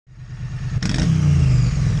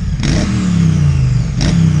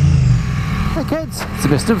lads,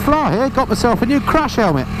 it's Mr. Fly here. Got myself a new crash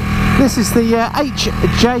helmet. This is the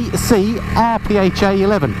HJC RPHA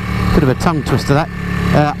 11. Bit of a tongue twister that.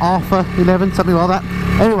 RPHA 11, something like that.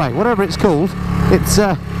 Anyway, whatever it's called, it's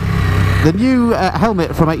the new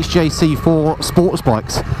helmet from HJC for sports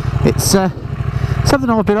bikes. It's something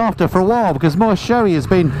I've been after for a while because my Shoei has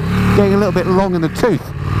been getting a little bit long in the tooth,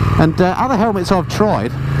 and other helmets I've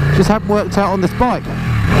tried just haven't worked out on this bike.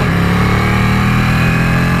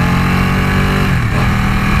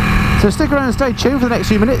 So stick around and stay tuned for the next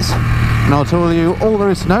few minutes, and I'll tell you all there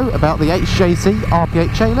is to know about the HJC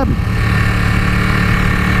RPHA 11.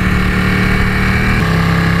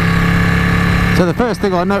 So the first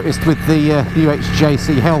thing I noticed with the new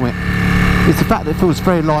HJC helmet is the fact that it feels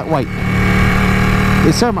very lightweight.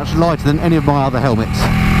 It's so much lighter than any of my other helmets,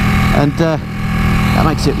 and that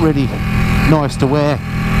makes it really nice to wear.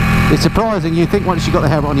 It's surprising, you think once you've got the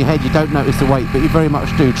helmet on your head you don't notice the weight, but you very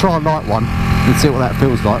much do. Try a light one and see what that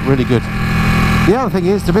feels like, really good. The other thing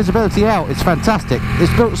is the visibility out, it's fantastic.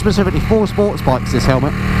 It's built specifically for sports bikes, this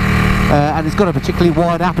helmet, and it's got a particularly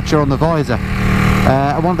wide aperture on the visor.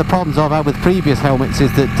 And one of the problems I've had with previous helmets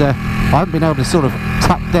is that I haven't been able to sort of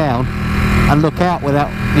tuck down and look out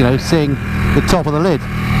without, you know, seeing the top of the lid.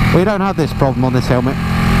 Well, you don't have this problem on this helmet.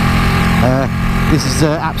 This is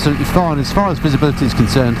absolutely fine as far as visibility is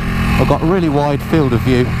concerned. I've got a really wide field of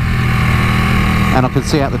view, and I can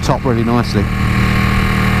see out the top really nicely.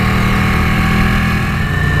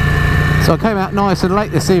 So I came out nice and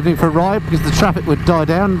late this evening for a ride because the traffic would die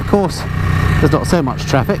down. Of course, there's not so much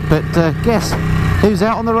traffic, but guess who's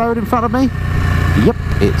out on the road in front of me? Yep,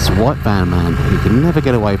 it's White Van Man. You can never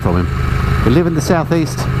get away from him. If you live in the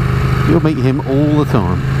southeast, you'll meet him all the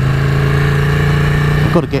time.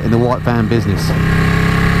 I've got to get in the white van business.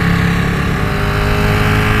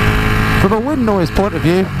 From a wind noise point of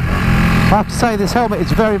view, I have to say this helmet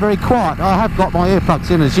is very, very quiet. I have got my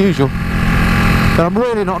earplugs in as usual, but I'm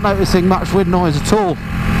really not noticing much wind noise at all.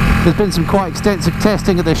 There's been some quite extensive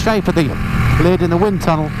testing of the shape of the lid in the wind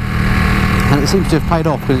tunnel, and it seems to have paid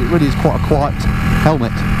off because it really is quite a quiet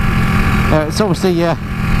helmet. It's obviously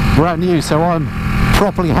brand new, so I'm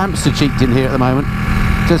properly hamster cheeked in here at the moment,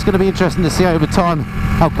 so it's going to be interesting to see over time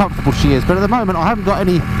how comfortable she is. But at the moment I haven't got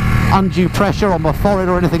any undue pressure on my forehead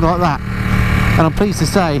or anything like that, and I'm pleased to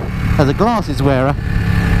say, as a glasses wearer,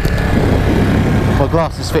 my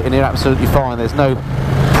glasses fit in here absolutely fine. There's no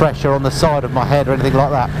pressure on the side of my head or anything like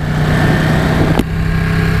that.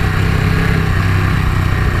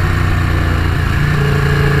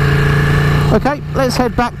 Okay, let's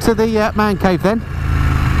head back to the man cave then,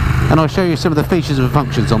 and I'll show you some of the features and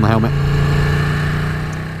functions on the helmet.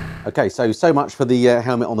 Okay, so much for the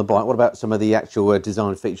helmet on the bike. What about some of the actual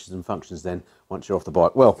design features and functions then, once you're off the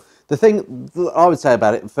bike? Well, the thing that I would say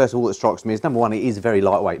about it, first of all, that strikes me is, number one, it is very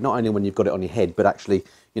lightweight. Not only when you've got it on your head, but actually,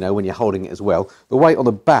 you know, when you're holding it as well. The weight on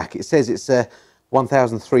the back, it says it's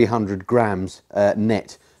 1,300 grams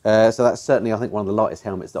net. So that's certainly, I think, one of the lightest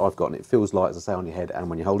helmets that I've got, and it feels light, as I say, on your head and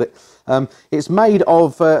when you hold it. It's made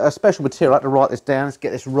of a special material. I had to write this down, let's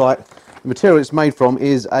get this right. The material it's made from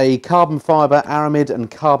is a carbon fibre, aramid and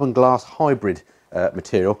carbon glass hybrid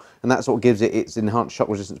material, and that's what gives it its enhanced shock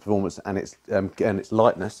resistance performance and its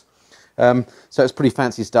lightness. So it's pretty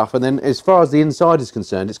fancy stuff. And then as far as the inside is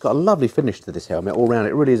concerned, it's got a lovely finish to this helmet all round.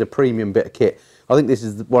 It really is a premium bit of kit. I think this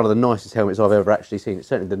is one of the nicest helmets I've ever actually seen. It's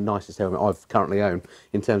certainly the nicest helmet I've currently owned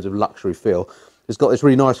in terms of luxury feel. It's got this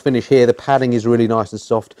really nice finish here. The padding is really nice and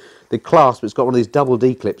soft. The clasp, it's got one of these double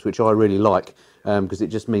D clips, which I really like, because it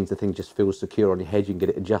just means the thing just feels secure on your head. You can get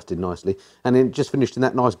it adjusted nicely. And then just finished in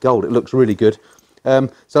that nice gold. It looks really good. So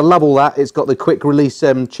I love all that. It's got the quick release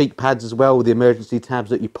cheek pads as well with the emergency tabs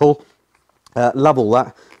that you pull. Love all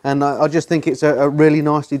that. And I just think it's a really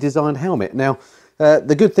nicely designed helmet. Now,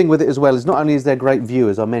 the good thing with it as well is not only is there great view,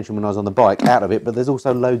 as I mentioned when I was on the bike, out of it, but there's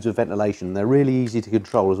also loads of ventilation. They're really easy to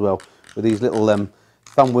control as well, with these little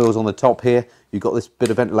thumb wheels on the top here. You've got this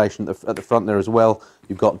bit of ventilation at the front there as well.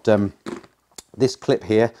 You've got this clip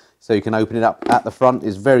here, so you can open it up at the front.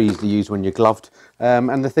 It's very easy to use when you're gloved,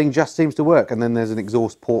 and the thing just seems to work. And then there's an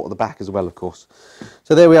exhaust port at the back as well, of course.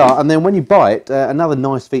 So there we are. And then when you buy it, another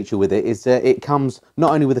nice feature with it is it comes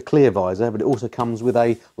not only with a clear visor, but it also comes with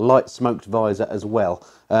a light smoked visor as well,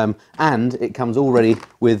 and it comes already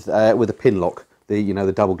with a pin lock.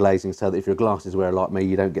 The double glazing, so that if you're a glasses wearer like me,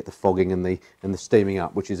 you don't get the fogging and the steaming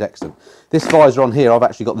up, which is excellent. This visor on here, I've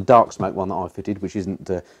actually got the dark smoke one that I fitted, which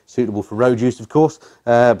isn't suitable for road use, of course,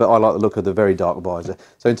 but I like the look of the very dark visor.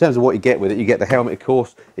 So in terms of what you get with it, you get the helmet, of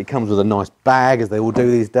course. It comes with a nice bag, as they all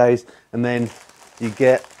do these days, and then you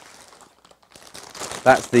get,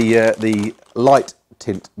 that's the light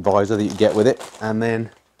tint visor that you get with it, and then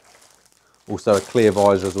Also a clear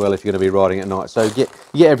visor as well if you're going to be riding at night. So you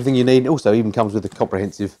get everything you need. Also even comes with a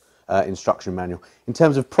comprehensive instruction manual. In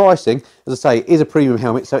terms of pricing, as I say, it is a premium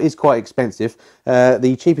helmet, so it is quite expensive.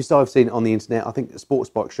 The cheapest I've seen on the internet, I think, at Sports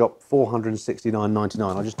Bike Shop,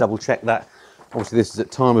 $469.99. I'll just double check that. Obviously, this is at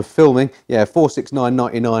time of filming. Yeah,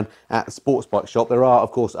 $469.99 at the Sports Bike Shop. There are,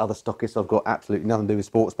 of course, other stockists. I've got absolutely nothing to do with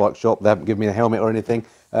Sports Bike Shop. They haven't given me a helmet or anything.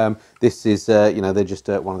 This is, you know, they're just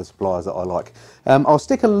one of the suppliers that I like. I'll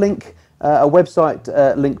stick a link, a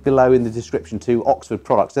website link below in the description to Oxford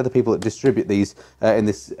Products. They're the people that distribute these in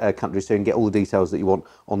this country, so you can get all the details that you want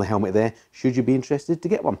on the helmet there, should you be interested to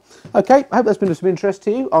get one. Okay, I hope that's been of some interest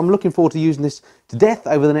to you. I'm looking forward to using this to death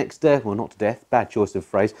over the next, well, not to death, bad choice of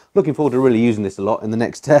phrase. Looking forward to really using this a lot in the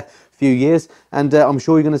next few years, and I'm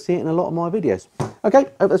sure you're going to see it in a lot of my videos. Okay,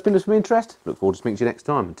 hope that's been of some interest. Look forward to speaking to you next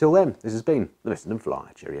time. Until then, this has been the Listen and Fly.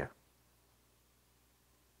 Cheerio.